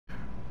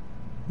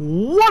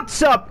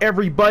What's up,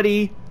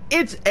 everybody?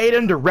 It's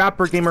Aiden, the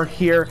Rapper Gamer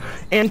here,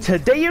 and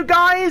today, you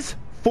guys,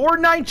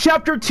 Fortnite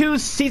Chapter 2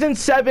 Season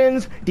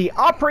 7's the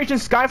Operation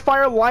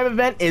Skyfire live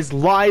event is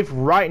live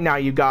right now,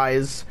 you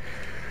guys.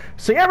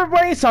 So yeah,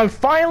 everybody, so I'm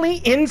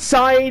finally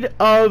inside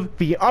of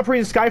the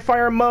Operation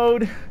Skyfire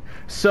mode.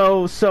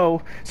 So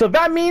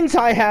that means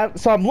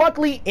I'm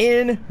luckily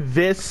in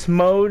this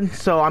mode.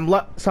 So I'm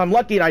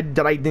lucky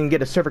that I didn't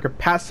get a server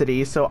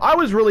capacity. So I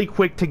was really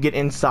quick to get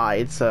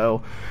inside.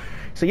 So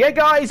yeah,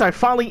 guys, I'm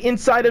finally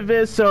inside of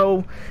this.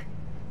 So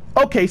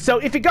okay, so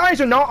if you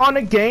guys are not on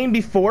the game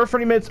before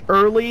 30 minutes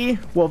early,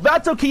 well,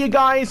 that's okay, you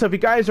guys. So if you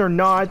guys are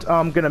not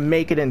gonna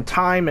make it in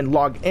time and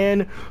log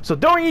in, so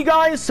don't worry, you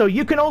guys. So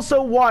you can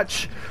also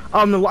watch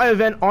the live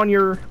event on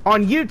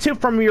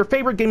YouTube from your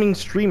favorite gaming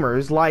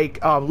streamers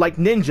like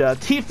Ninja,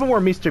 Tifu, or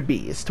Mr.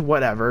 Beast,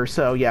 whatever.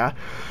 So yeah.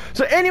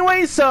 So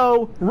anyway,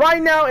 so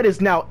right now it is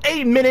now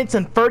 8 minutes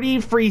and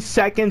 33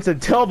 seconds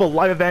until the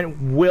live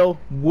event will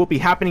be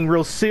happening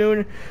real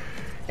soon.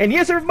 And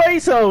yes, everybody,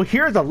 so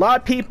here's a lot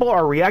of people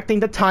are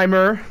reacting to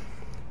timer.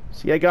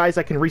 So yeah, guys,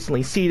 I can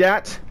recently see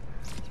that.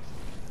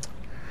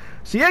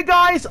 So yeah,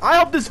 guys, I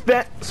hope this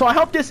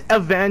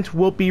event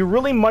will be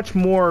really much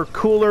more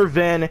cooler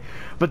than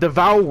the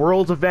Devour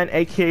Worlds event,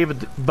 aka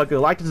the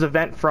Galactus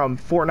event from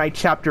Fortnite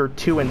Chapter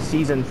 2 and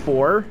Season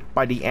 4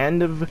 by the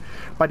end of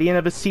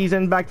the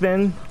season back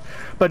then.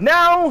 But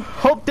now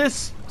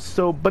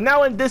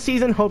now in this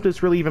season, hope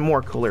it's really even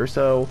more cooler.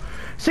 So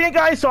yeah,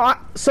 guys,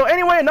 so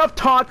anyway, enough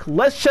talk.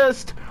 Let's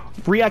just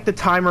react to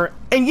timer.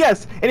 And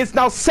yes, and it's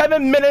now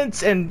 7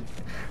 minutes, and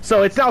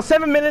so it's now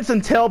 7 minutes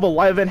until the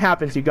live event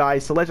happens, you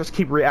guys. So let's just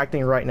keep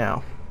reacting right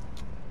now.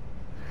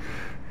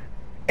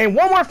 And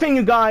one more thing,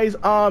 you guys,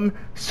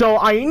 so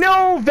I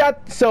know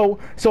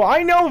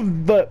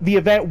the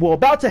event will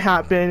about to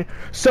happen.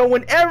 So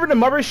whenever the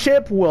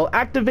mothership will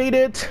activate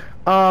it,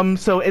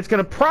 so it's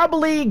gonna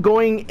probably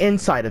going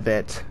inside of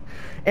it.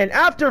 And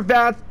after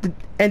that,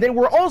 and then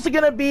we're also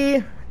gonna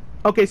be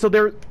so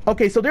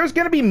there's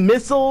gonna be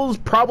missiles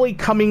probably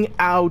coming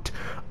out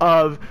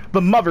of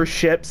the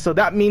mothership. So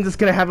that means it's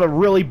gonna have a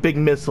really big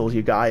missiles,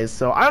 you guys.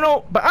 So I don't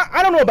know, but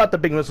I don't know about the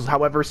big missiles,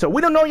 however. So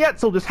we don't know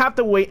yet. So we'll just have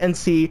to wait and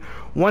see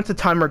once the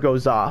timer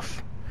goes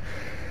off.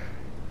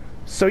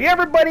 So yeah,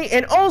 everybody,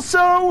 and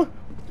also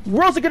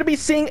we're also gonna be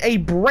seeing a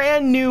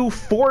brand new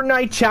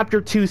Fortnite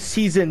Chapter 2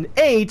 Season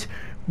 8.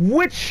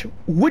 Which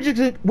is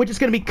going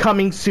to be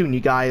coming soon, you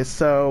guys.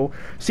 So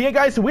yeah,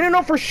 guys, so we don't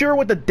know for sure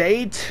what the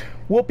date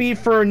will be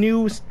for a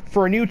new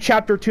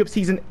Chapter 2 of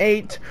Season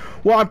 8.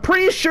 Well, I'm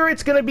pretty sure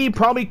it's going to be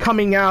probably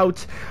coming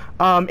out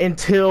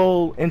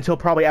until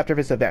probably after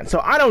this event. So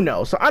I don't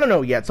know. So I don't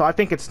know yet. So I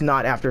think it's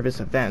not after this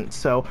event.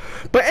 So,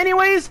 but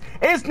anyways,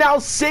 it's now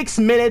 6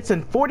 minutes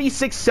and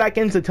 46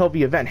 seconds until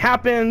the event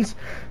happens.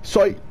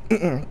 So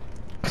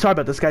sorry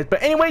about this, guys,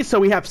 but anyway, so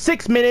we have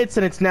 6 minutes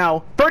and it's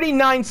now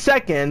 39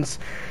 seconds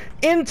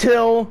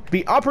until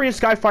the Operation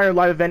Skyfire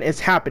live event is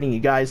happening, you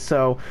guys.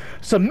 So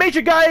make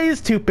sure, guys,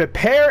 to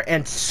prepare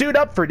and suit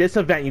up for this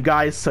event, you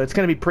guys. So it's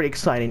gonna be pretty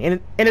exciting, and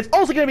it's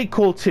also gonna be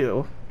cool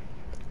too.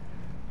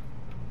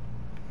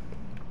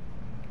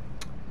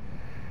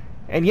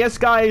 And yes,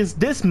 guys,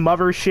 this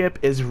mothership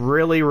is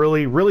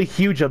really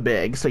huge and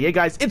big. So yeah,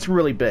 guys, it's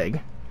really big.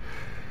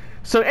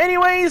 So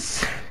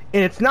anyways,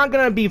 and it's not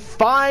gonna be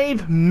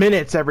 5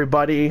 minutes,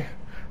 everybody.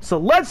 So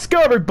let's go,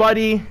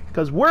 everybody,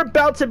 because we're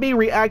about to be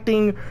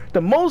reacting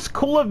the most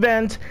cool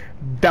event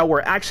that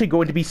we're actually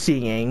going to be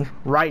seeing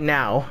right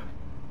now.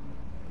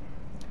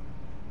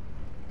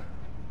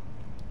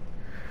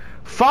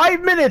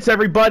 5 minutes,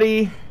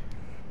 everybody.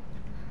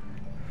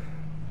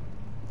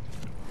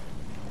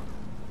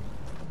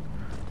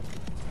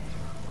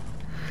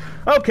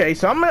 Okay,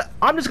 so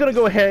I'm just gonna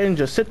go ahead and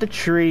just sit the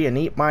tree and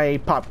eat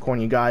my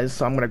popcorn, you guys.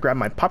 So I'm gonna grab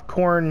my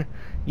popcorn.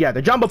 Yeah,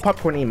 the jumbo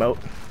popcorn emote.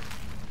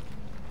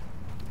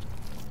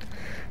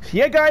 So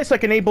yeah, guys, so I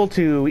can able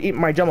to eat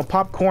my jumbo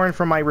popcorn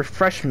for my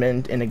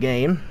refreshment in the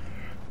game.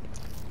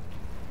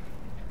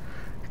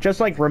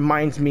 Just like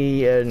reminds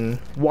me in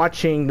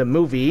watching the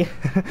movie.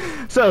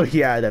 So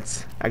yeah,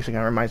 that's actually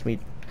kind of reminds me.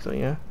 So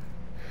yeah.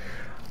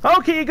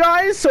 Okay, you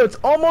guys, so it's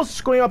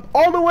almost going up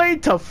all the way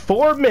to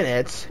 4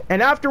 minutes, and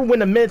after when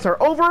the minutes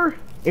are over,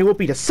 it will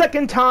be the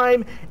second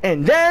time,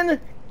 and then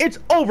it's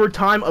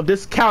overtime of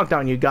this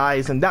countdown, you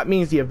guys, and that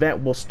means the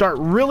event will start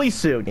really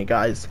soon, you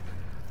guys.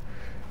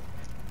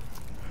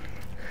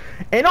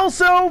 And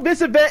also,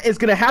 this event is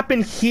gonna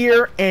happen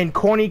here in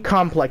Corny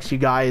Complex, you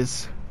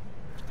guys.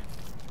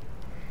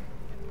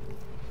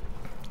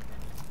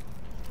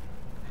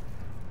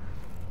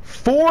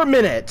 Four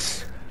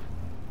minutes.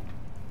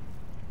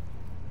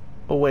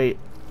 Oh, wait.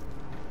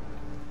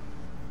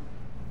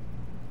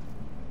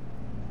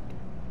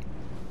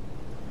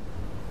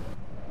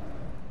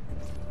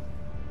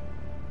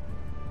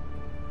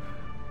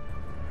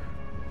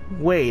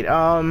 Wait,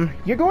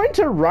 you're going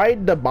to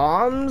ride the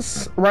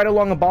bombs? Ride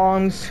along the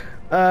bombs?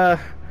 Well,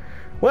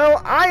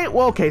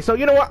 okay, so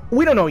you know what?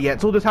 We don't know yet,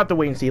 so we'll just have to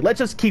wait and see. Let's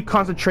just keep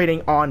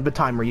concentrating on the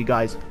timer, you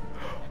guys.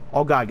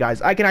 Oh god,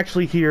 guys, I can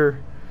actually hear...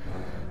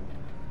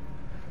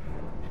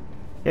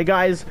 Yeah,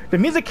 guys, the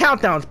music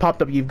countdown's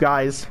popped up, you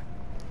guys.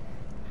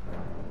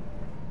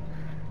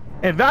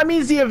 And that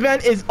means the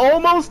event is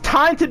almost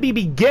time to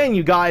begin,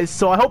 you guys.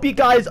 So I hope you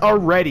guys are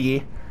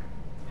ready.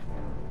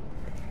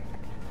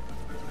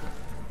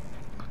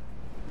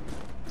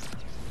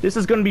 This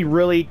is going to be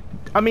really,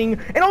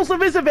 and also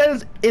this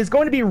event is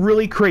going to be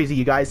really crazy,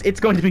 you guys.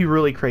 It's going to be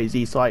really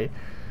crazy. So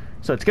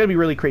it's going to be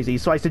really crazy.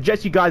 So I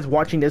suggest you guys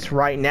watching this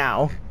right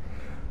now.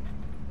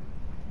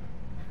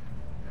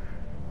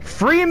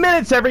 3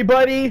 minutes,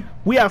 everybody.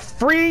 We have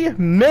 3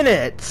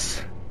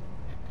 minutes.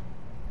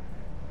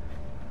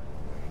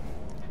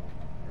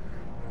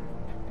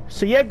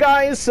 So yeah,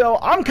 guys, so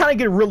I'm kind of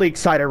getting really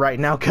excited right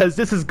now because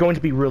this is going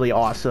to be really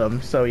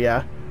awesome. So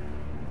yeah.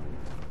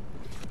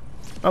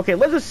 Okay,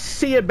 let's just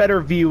see a better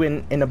view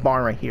in the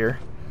barn right here.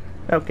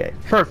 Okay,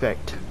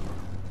 perfect.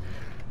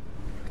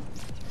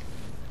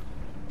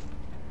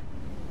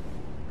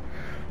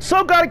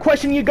 So got a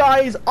question, you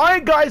guys. Are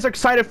you guys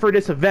excited for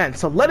this event?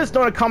 So let us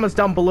know in the comments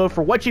down below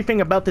for what you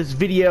think about this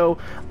video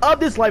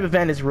of this live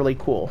event. Is really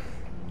cool.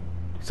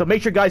 So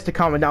make sure guys to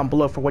comment down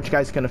below for what you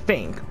guys are gonna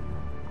think.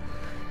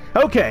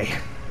 Okay.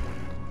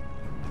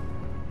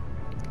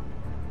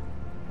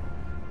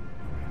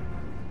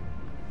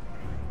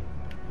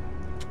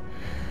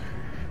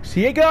 So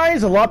yeah,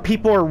 guys, a lot of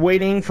people are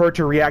waiting for it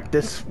to react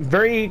this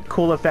very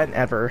cool event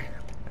ever.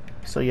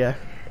 So yeah.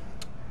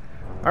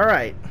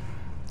 Alright.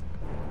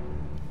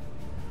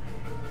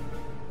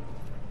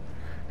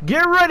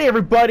 Get ready,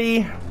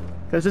 everybody,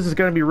 because this is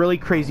going to be really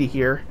crazy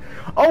here.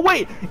 Oh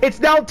wait, it's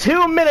now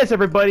 2 minutes,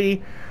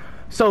 everybody.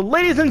 So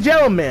ladies and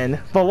gentlemen,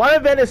 the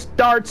live event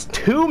starts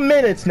 2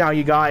 minutes now,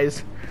 you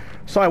guys.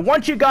 So I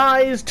want you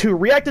guys to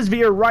react to this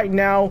video right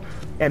now,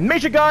 and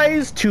make sure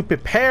guys to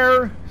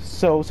prepare.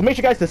 So make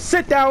sure guys to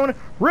sit down,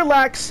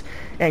 relax,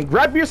 and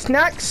grab your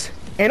snacks,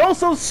 and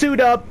also suit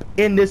up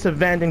in this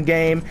event and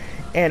game,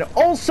 and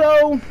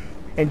also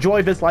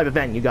enjoy this live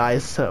event, you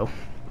guys. So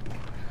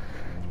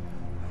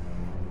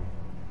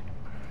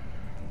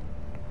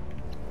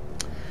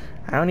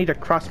I don't need to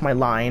cross my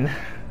line,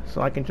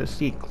 so I can just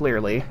see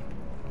clearly.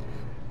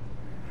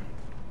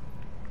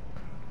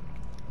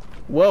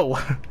 Whoa.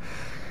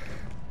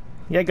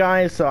 Yeah,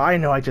 guys, so I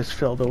know I just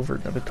filled over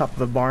to the top of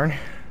the barn.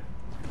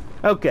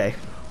 Okay.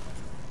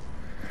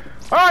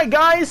 Alright,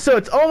 guys, so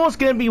it's almost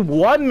gonna be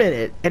 1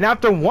 minute, and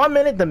after 1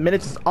 minute, the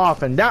minutes is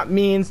off, and that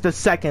means the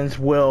seconds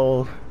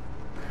will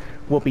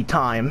be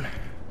time.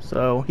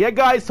 So, yeah,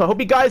 guys, so I hope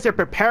you guys are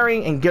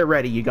preparing and get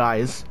ready, you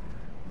guys.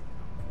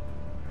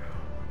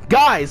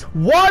 Guys,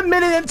 1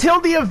 minute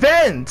until the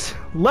event.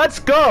 Let's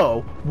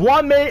go.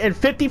 1 minute and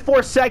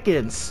 54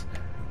 seconds.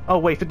 Oh,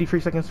 wait,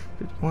 53 seconds.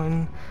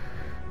 51.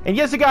 And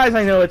yes, guys,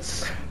 I know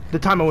it's the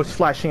timer was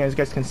flashing, as you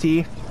guys can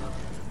see.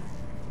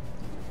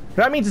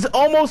 That means it's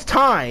almost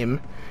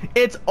time.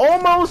 It's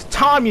almost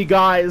time, you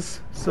guys.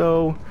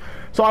 So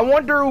I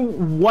wonder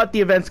what the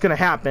event's gonna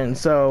happen.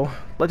 So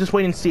let's just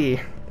wait and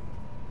see.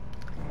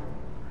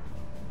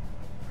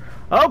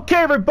 Okay,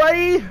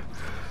 everybody.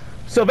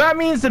 So that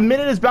means the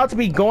minute is about to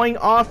be going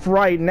off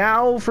right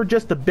now for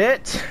just a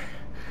bit.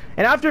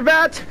 And after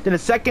that, then the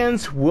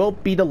seconds will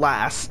be the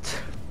last.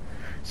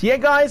 So yeah,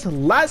 guys,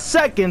 last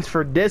seconds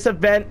for this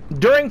event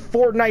during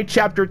Fortnite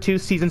Chapter 2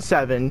 Season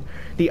 7,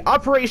 the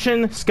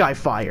Operation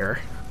Skyfire.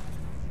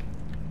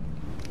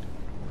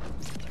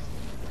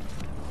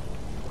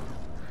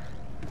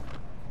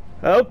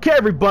 Okay,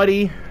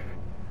 everybody.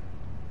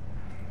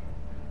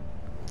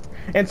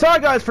 And sorry,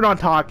 guys, for not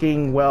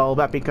talking. Well,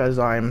 that because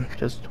I'm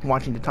just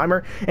watching the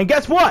timer. And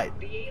guess what?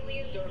 The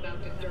aliens are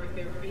about to start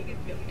their biggest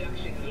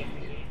abduction yet.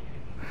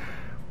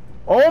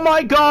 Oh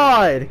my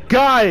God,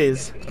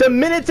 guys! The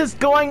minutes is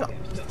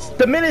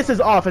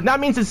off, and that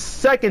means it's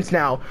seconds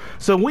now.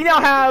 So we now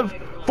have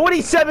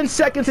 47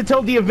 seconds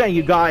until the event,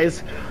 you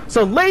guys.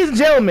 So, ladies and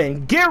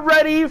gentlemen, get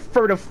ready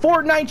for the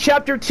Fortnite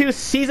Chapter 2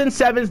 Season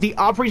 7's the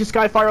Operation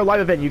Skyfire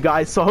live event, you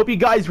guys. So I hope you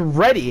guys are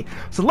ready.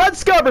 So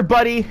let's go,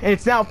 everybody. And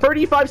it's now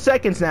 35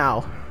 seconds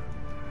now.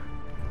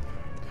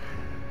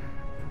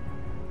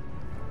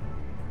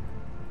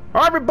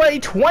 Alright, everybody,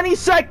 20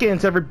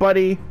 seconds,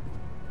 everybody.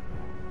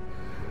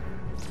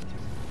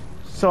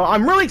 So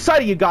I'm really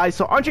excited, you guys.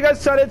 So aren't you guys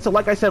excited? So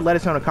like I said, let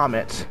us know in the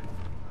comments.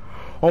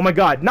 Oh my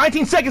God,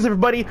 19 seconds,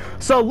 everybody.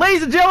 So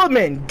ladies and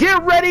gentlemen,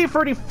 get ready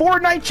for the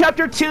Fortnite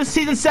Chapter 2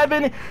 Season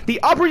 7,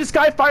 the Operation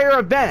Skyfire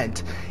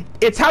event.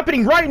 It's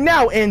happening right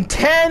now in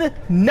 10,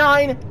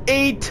 9,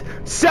 8,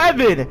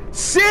 7,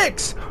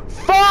 6,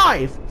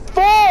 5,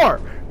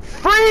 4,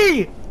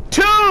 3,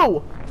 2,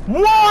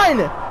 1,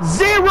 0.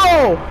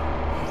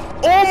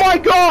 Oh my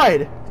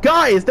God.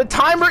 Guys, the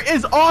timer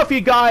is off,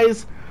 you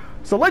guys.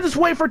 So let's just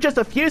wait for just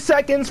a few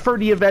seconds for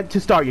the event to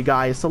start, you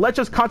guys. So let's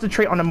just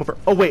concentrate on the mover.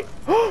 Oh, wait.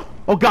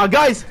 Oh, God,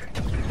 guys.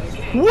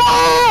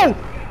 Whoa!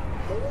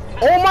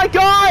 Oh, my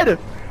God.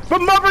 The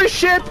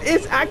mothership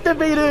is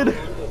activated.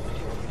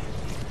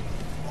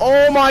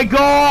 Oh, my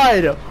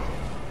God.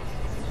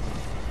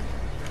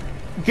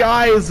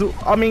 Guys,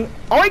 I mean,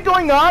 are we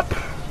going up?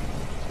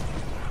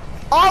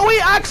 Are we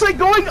actually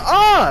going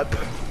up?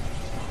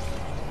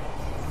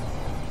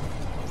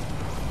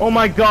 Oh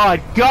my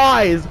god,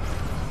 guys!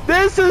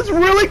 This is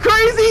really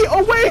crazy!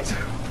 Oh wait!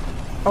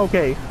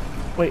 Okay,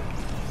 wait.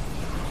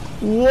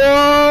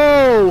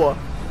 Whoa!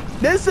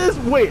 This is,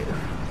 wait.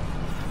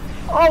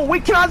 Oh, we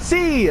cannot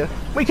see!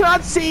 We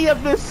cannot see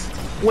if this,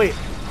 wait.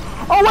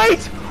 Oh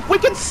wait! We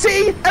can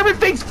see!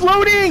 Everything's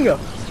floating!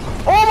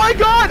 Oh my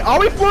god! Are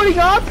we floating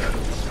up?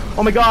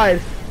 Oh my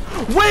god.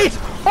 Wait!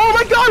 Oh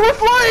my god, we're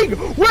flying!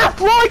 We're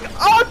flying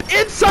up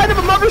inside of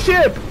a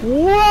mothership!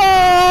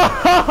 Whoa!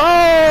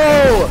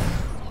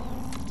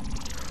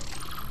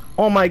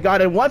 Oh my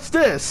god, and what's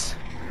this?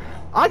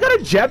 I got a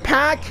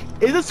jetpack?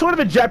 Is this sort of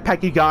a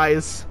jetpack, you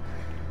guys?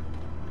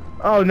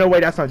 Oh no,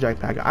 wait, that's not a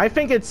jetpack. I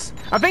think it is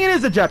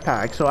a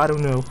jetpack, so I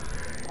don't know.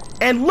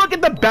 And look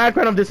at the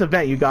background of this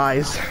event, you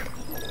guys.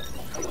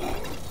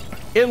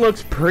 It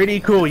looks pretty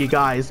cool, you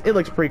guys. It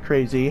looks pretty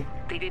crazy.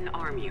 They didn't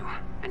arm you,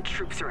 and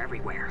troops are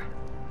everywhere.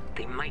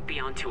 They might be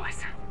onto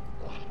us.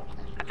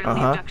 I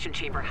found the induction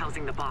chamber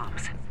housing the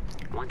bombs.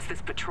 Once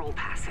this patrol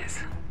passes,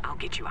 I'll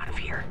get you out of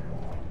here.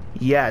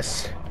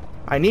 Yes.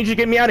 I need you to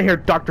get me out of here,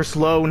 Dr.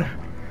 Sloan.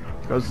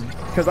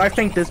 Because I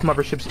think this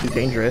mothership's too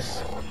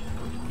dangerous.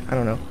 I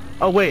don't know.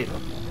 Oh, wait.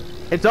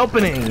 It's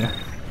opening.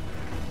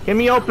 Get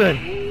me open.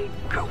 Okay,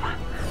 go.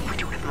 We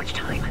don't have much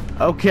time.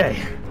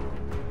 Okay.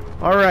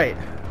 Alright.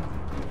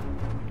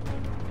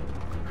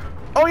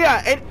 Oh,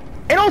 yeah,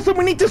 and also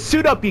we need to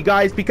suit up, you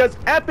guys, because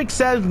Epic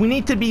says we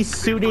need to be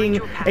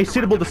suiting a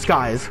suitable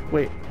disguise.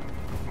 Wait.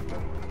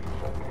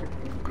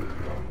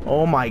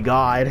 Oh my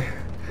god.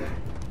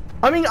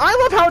 I mean, I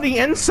love how the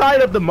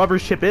inside of the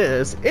mothership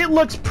is. It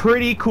looks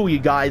pretty cool, you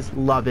guys.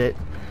 Love it.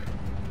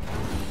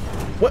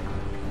 What?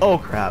 Oh,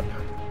 crap.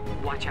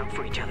 Watch out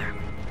for each other.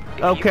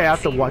 Okay, I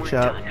have to watch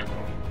out.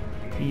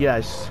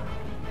 Yes.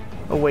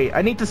 Oh, wait.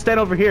 I need to stand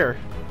over here.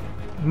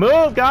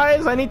 Move,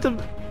 guys. I need to...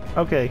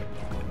 Okay.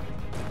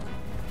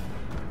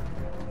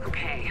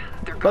 Okay,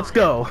 they're gone. Let's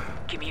go.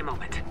 Give me a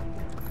moment.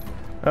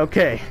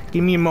 Okay,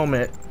 give me a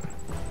moment.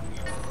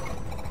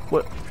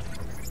 What?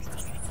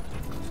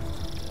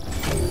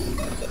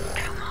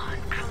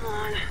 Come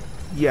on.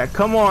 Yeah,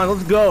 come on,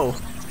 let's go.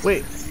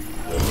 Wait.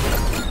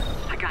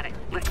 I got it.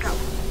 Let's go.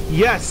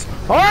 Yes.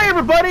 All right,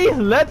 everybody,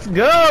 let's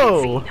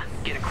go.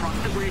 Get across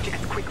the bridge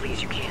as quickly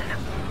as you can.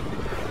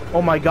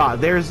 Oh my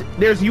God, there's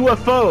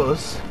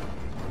UFOs.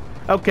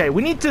 Okay,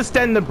 we need to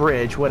stand the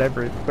bridge,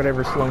 whatever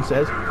Sloan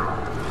says.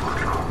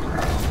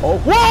 Oh,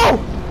 whoa!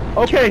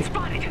 Okay.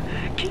 Spotted.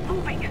 Keep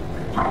moving.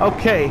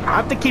 Okay, I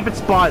have to keep it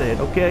spotted,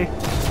 okay?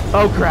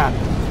 Oh crap.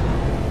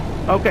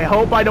 Okay,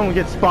 hope I don't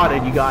get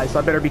spotted, you guys.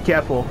 I better be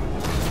careful.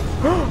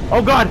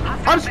 Oh god,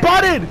 I'm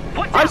spotted!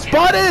 I'm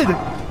spotted!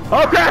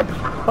 Oh crap!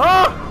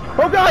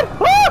 Oh god!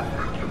 Oh!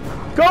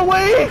 Go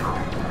away!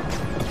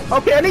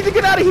 Okay, I need to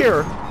get out of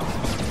here.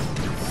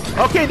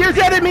 Okay, there's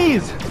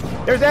enemies!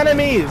 There's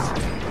enemies!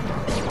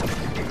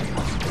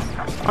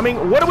 I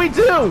mean, what do we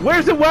do?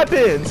 Where's the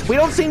weapons? We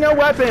don't see no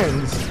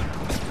weapons.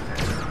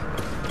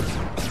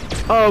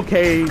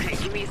 Okay. Okay,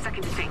 give me a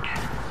second to think.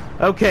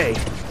 Okay.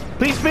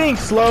 Please think,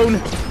 Sloan.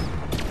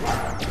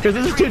 Because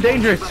this is too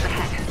dangerous.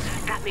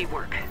 That may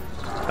work.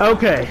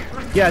 Okay.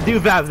 Yeah, do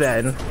that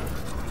then.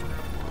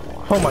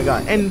 Oh my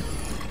god. And...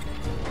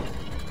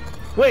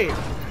 Wait.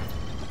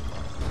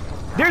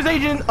 There's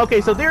Agent... Okay,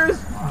 so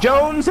there's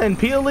Jones and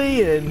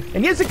Peely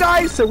and yes,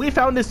 guys, so we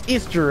found this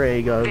Easter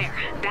egg of... There.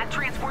 That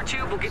transport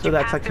tube will get So you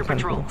that's past like their kind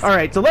of cool. patrols.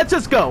 Alright, so let's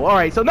just go.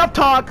 Alright, so enough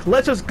talk.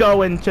 Let's just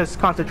go and just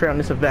concentrate on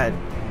this event.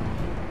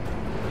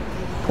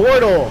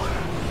 Portal.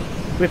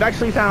 We've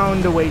actually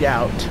found a way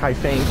out, I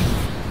think.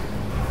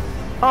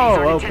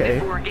 Oh, okay.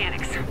 For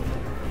organics.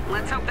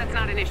 Let's hope that's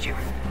not an issue.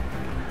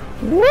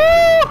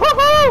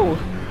 Woo-hoo-hoo!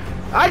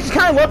 I just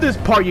kind of love this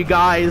part, you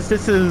guys.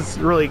 This is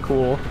really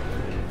cool.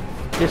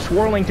 Just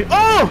swirling to...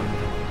 Oh!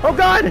 Oh,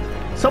 God!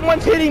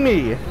 Someone's hitting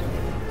me!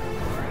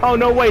 Oh,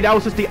 no, wait. That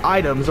was just the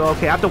items.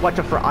 Okay, I have to watch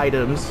out for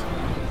items.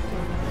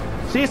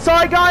 See,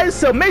 sorry, guys.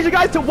 So make sure,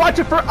 guys, to watch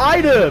it for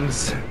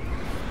items.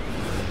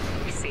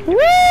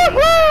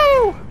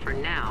 Woo-hoo! For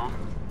now,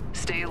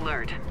 stay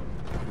alert.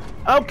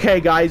 Okay,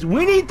 guys.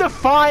 We need to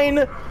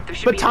find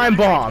the time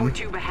bomb.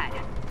 Tube ahead.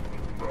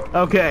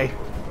 Okay.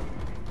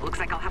 Looks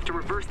like I'll have to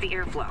reverse the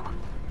airflow.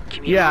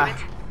 Give me a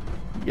moment.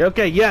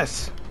 Okay,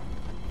 yes.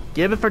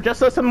 Give it for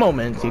just us a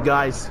moment, you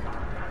guys.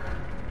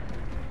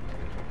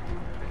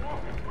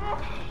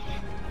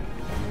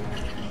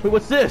 Wait,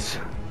 what's this?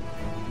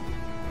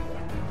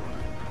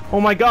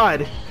 Oh my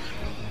god.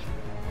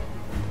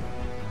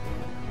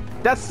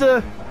 That's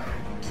the...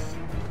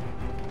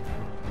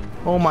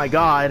 Oh my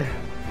god.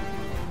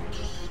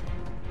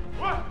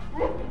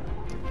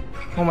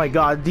 Oh my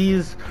god,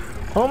 these...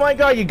 Oh my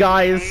god, you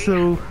guys.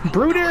 So,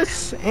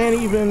 Brutus and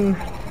even...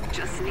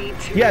 Just need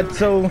to... Yeah,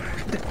 so...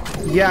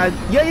 Yeah,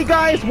 you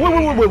guys.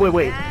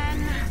 Wait.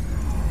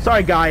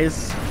 Sorry,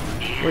 guys.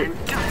 Wait.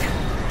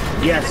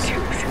 Yes.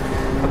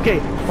 Okay.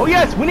 Oh,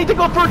 yes, we need to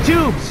go for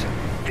tubes.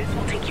 This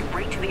will take you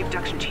right to the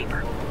abduction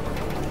chamber.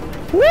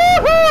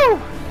 Woohoo!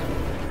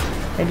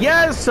 And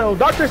yes, so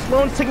Dr.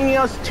 Sloan's taking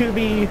us to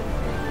the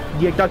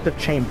abductive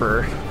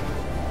chamber.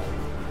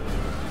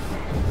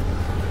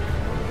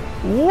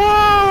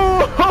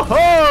 Whoa! Ho,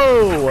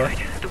 ho! Good.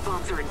 The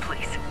bombs are in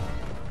place.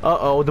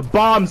 Uh-oh, the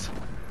bombs.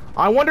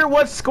 I wonder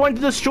what's going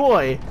to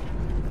destroy.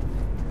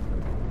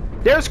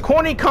 There's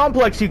Corny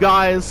Complex, you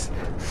guys,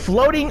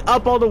 floating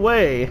up all the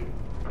way.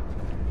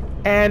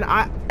 And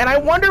I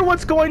wonder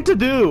what's going to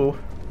do.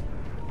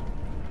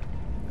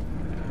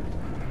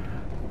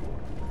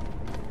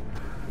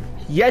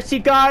 Yes, you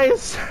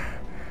guys.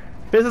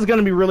 This is going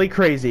to be really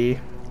crazy.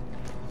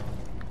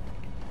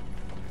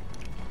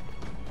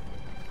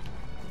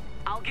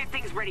 I'll get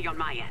things ready on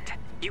my end.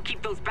 You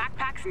keep those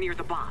backpacks near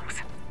the bombs.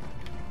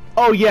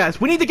 Oh, yes.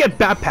 We need to get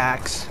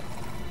backpacks.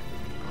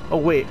 Oh,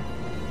 wait.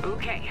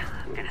 Okay,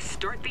 I'm gonna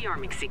start the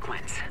arming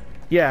sequence.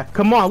 Yeah,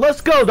 come on.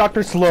 Let's go,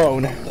 Dr.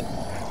 Sloan.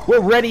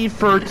 We're ready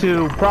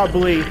to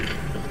probably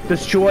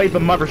destroy the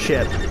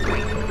mothership.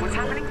 Wait, what's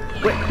happening?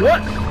 Wait,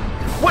 what?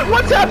 Wait,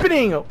 what's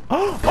happening? Oh,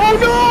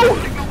 no!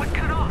 The signal was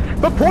cut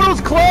off. The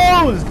portal's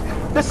closed!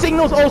 The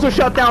signal's also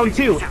shut down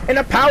too, and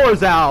the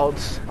power's out,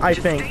 I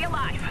Just think. stay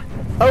alive.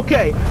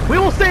 Okay, we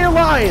will stay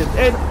alive,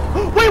 and...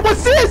 Wait,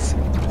 what's this?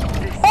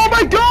 Oh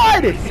my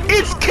god!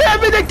 It's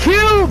Kevin the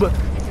Cube!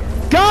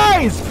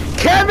 Guys!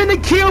 Kevin the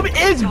Cube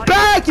is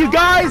back, you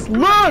guys!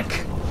 Look!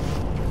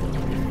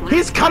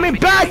 He's coming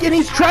back, and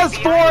he's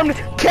transformed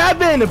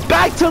Kevin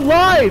back to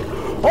life!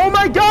 Oh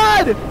my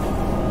god!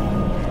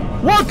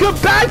 Welcome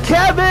back,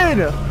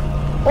 Kevin!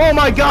 Oh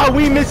my god,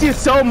 we miss you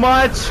so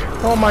much!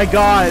 Oh my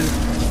god.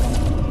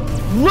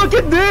 Look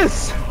at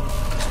this!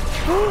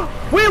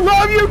 We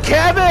love you,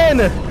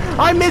 Kevin!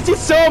 I miss you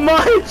so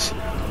much!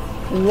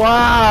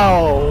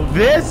 Wow,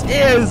 this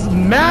is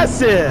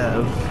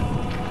massive!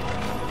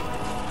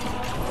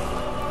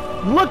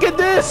 Look at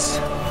this!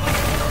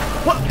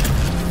 What?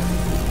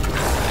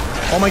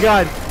 Oh my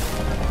god!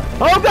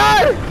 Oh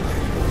god!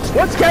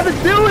 What's Kevin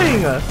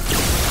doing?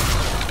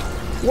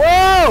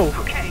 Whoa!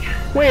 Okay.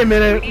 Wait a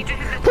minute.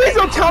 Please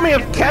don't tell me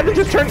if Kevin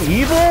just turned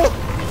evil!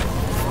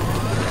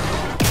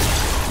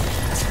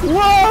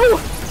 Whoa!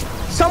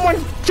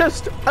 Someone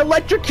just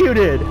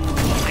electrocuted!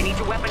 I need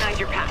to weaponize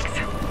your packs.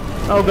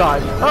 Oh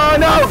god. Oh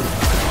no!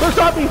 Don't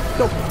stop me!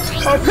 No.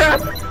 Oh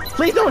crap!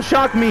 Please don't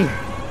shock me!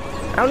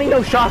 I don't need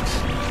no shocks.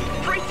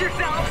 Brace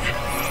yourselves!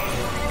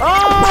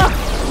 Ah!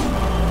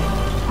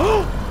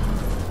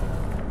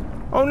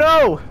 Oh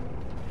no!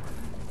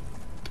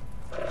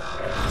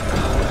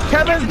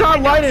 Kevin's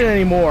not lighted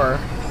anymore.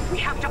 We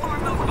have to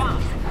arm those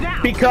bombs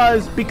now.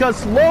 Because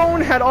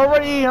Sloan had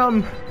already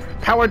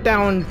powered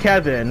down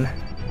Kevin.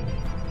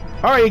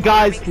 Alright, you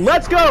guys,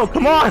 let's go!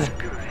 Come on!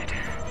 Good.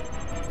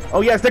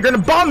 Oh yes, they're gonna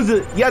bomb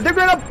it! Yeah, they're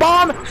gonna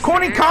bomb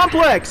Corny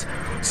Complex!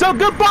 So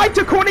goodbye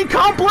to Corny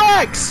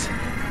Complex!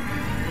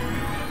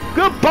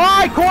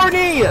 Goodbye,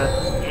 Corny!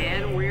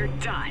 And we're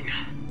done.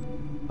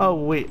 Oh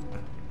wait.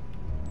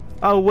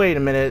 Oh wait a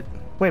minute.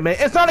 Wait a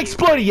minute. It's not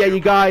exploded yet, you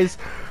guys.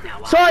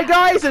 Sorry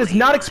guys, it is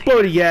not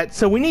exploded yet,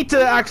 so we need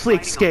to actually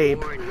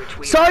escape.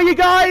 Sorry you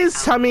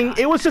guys, I mean,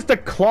 it was just a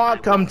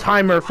clock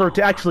timer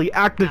to actually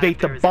activate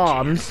the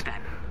bombs.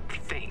 That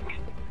thing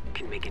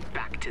can make it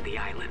back to the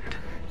island.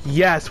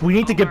 Yes, we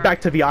need to get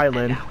back to the And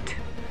island. out.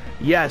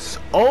 Yes,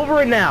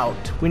 over and out.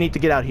 We need to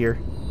get out here.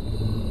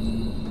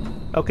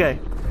 Okay.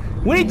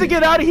 We need to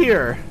get out of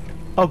here.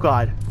 Oh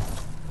god.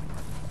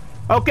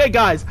 Okay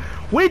guys,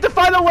 we need to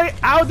find a way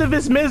out of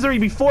this misery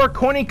before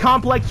Corny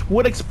Complex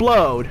would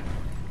explode.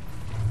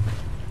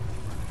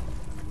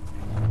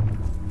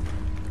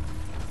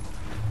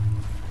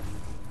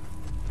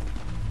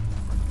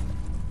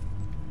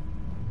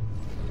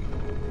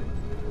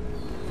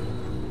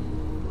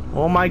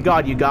 Oh my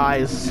god, you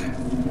guys.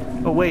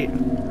 Oh wait.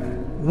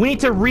 We need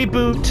to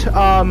reboot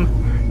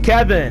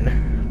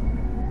Kevin.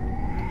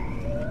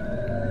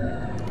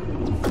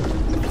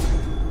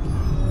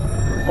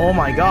 Oh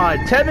my god.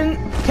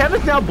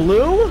 Kevin's now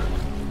blue?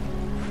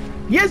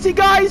 Yes, you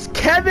guys,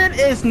 Kevin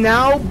is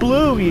now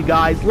blue, you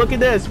guys. Look at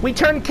this. We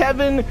turned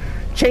Kevin,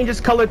 change his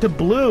color to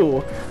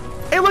blue.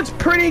 It looks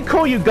pretty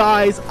cool, you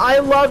guys. I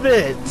love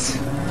it.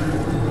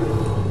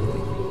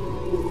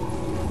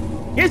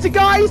 Yes, you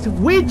guys,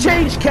 we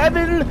changed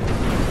Kevin,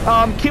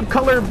 cube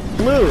color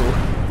blue.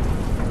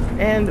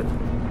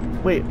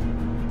 And, wait.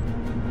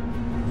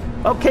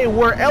 Okay,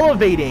 we're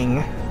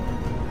elevating.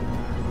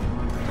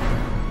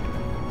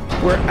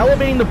 We're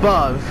elevating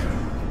above.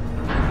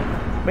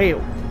 Wait,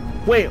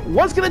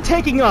 what's gonna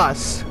taking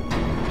us?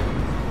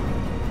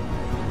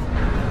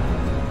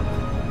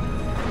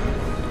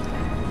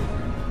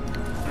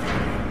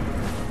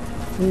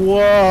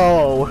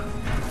 Whoa.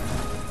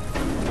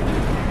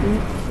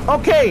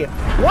 Okay,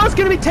 what's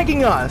gonna be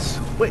taking us?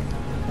 Wait,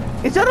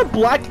 is that a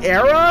black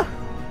era?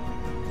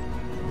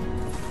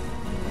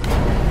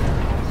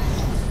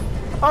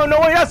 Oh no,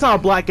 wait, that's not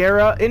a black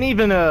era, and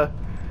even a...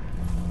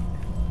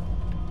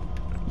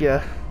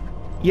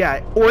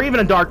 Yeah, or even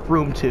a dark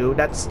room too.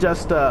 That's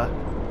just what?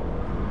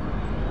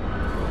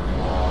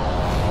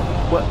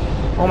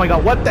 Oh my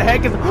god, what the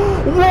heck is...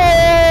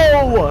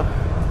 Whoa!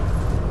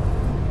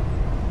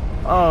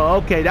 Oh,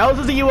 okay, that was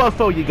just a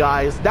UFO, you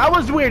guys. That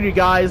was weird, you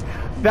guys.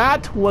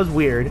 That was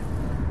weird.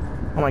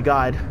 Oh my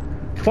god.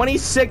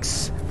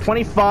 26,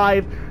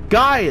 25.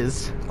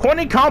 Guys,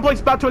 quarantine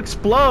complex about to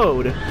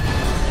explode.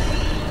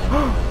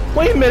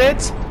 Wait a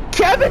minute.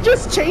 Kevin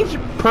just changed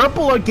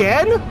purple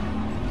again?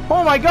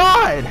 Oh my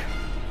god.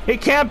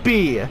 It can't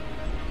be.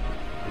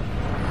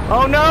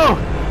 Oh no.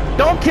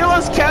 Don't kill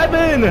us,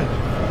 Kevin.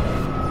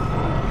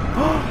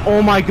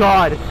 Oh my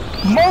god.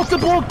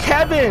 Multiple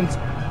Kevins.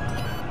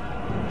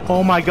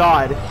 Oh my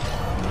god.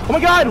 Oh my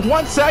god.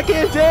 1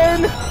 second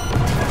in.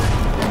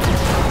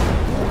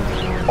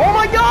 Oh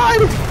my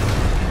god.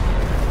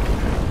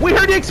 We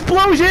heard the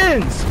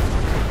explosions.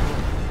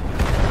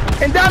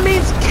 And that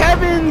means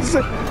Kevin's...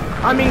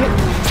 I mean,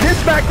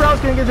 this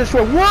background's gonna get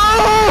destroyed. Whoa!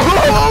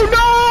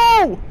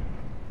 Oh,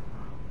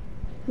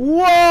 no!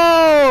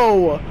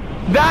 Whoa!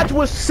 That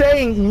was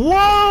saying,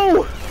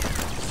 whoa!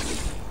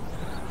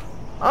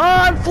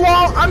 I'm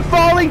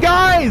falling,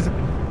 guys!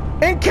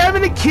 And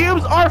Kevin and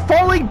Cubes are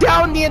falling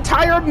down the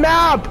entire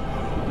map!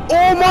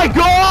 Oh my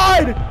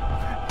god!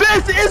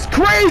 This is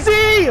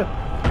crazy!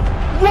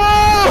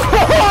 Whoa!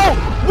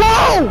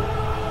 Whoa!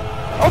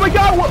 Oh my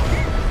god!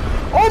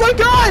 Oh my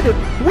god!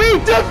 We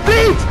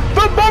defeat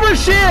the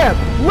mothership!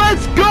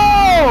 Let's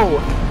go!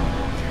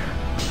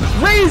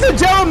 Ladies and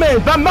gentlemen,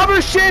 the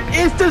mothership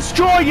is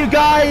destroyed, you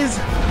guys!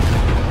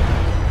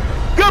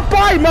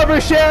 Goodbye,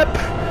 mothership!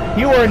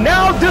 You are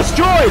now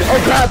destroyed!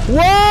 Oh crap!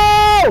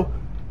 Whoa!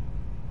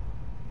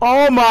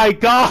 Oh my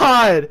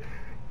god!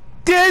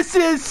 This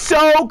is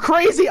so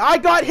crazy! I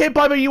got hit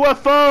by the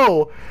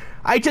UFO!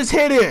 I just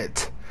hit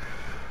it!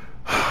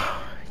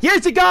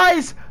 Yes, you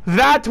guys!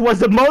 That was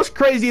the most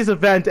craziest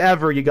event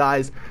ever, you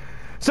guys.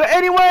 So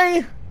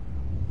anyway...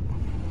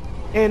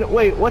 And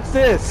wait, what's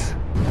this?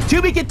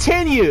 To be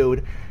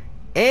continued!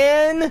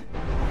 In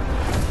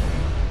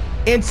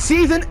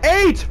Season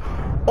 8!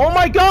 Oh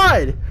my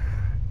god!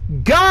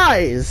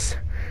 Guys!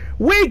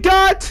 We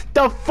got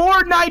the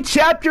Fortnite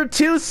Chapter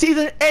 2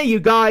 Season 8, you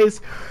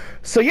guys!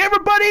 So yeah,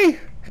 everybody!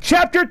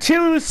 Chapter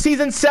 2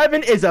 Season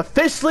 7 is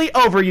officially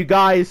over, you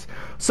guys.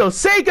 So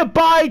say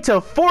goodbye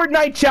to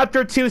Fortnite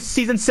Chapter 2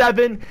 Season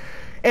 7.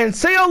 And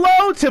say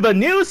hello to the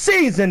new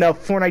season of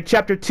Fortnite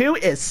Chapter 2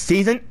 is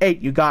Season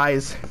 8, you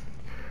guys.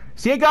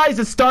 So yeah, guys,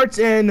 it starts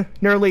in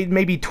nearly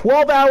maybe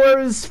 12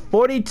 hours,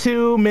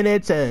 42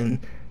 minutes, and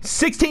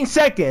 16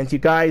 seconds, you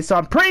guys. So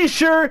I'm pretty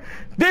sure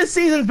this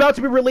season's about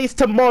to be released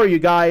tomorrow, you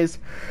guys.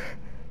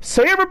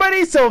 So yeah,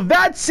 everybody, so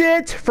that's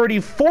it for the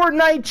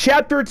Fortnite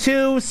Chapter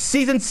 2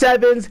 Season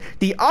 7's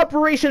the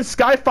Operation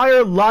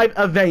Skyfire live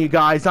event, you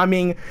guys. I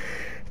mean,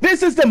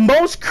 this is the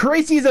most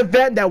craziest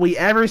event that we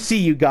ever see,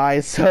 you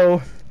guys.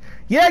 So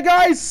yeah,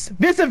 guys,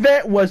 this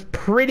event was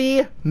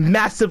pretty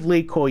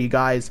massively cool, you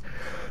guys.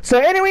 So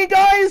anyway,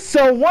 guys,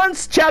 so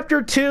once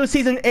Chapter 2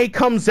 Season 8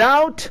 comes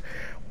out,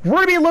 we're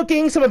going to be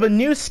looking some of the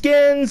new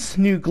skins,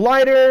 new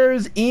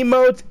gliders,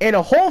 emotes, and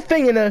a whole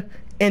thing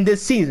in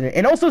this season.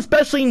 And also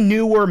especially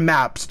newer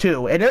maps,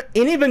 too. And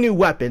even new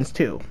weapons,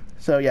 too.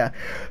 So, yeah.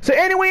 So,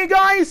 anyway,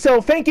 guys,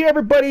 so thank you,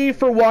 everybody,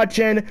 for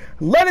watching.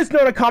 Let us know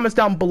in the comments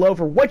down below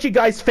for what you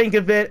guys think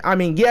of it. I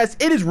mean, yes,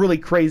 it is really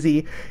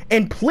crazy.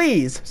 And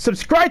please,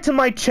 subscribe to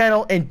my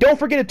channel. And don't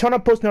forget to turn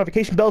on post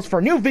notification bells for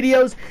new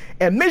videos.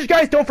 And make sure,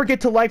 guys, don't forget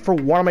to like for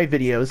one of my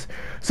videos.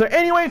 So,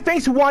 anyway,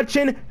 thanks for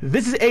watching.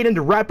 This is Aiden,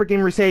 the Rapper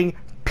Gamer, saying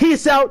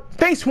peace out.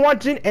 Thanks for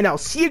watching. And I'll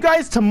see you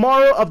guys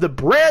tomorrow of the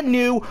brand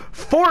new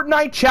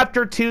Fortnite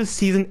Chapter 2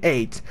 Season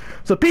 8.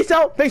 So, peace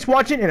out. Thanks for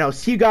watching. And I'll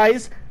see you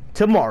guys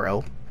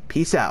tomorrow.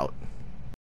 Peace out.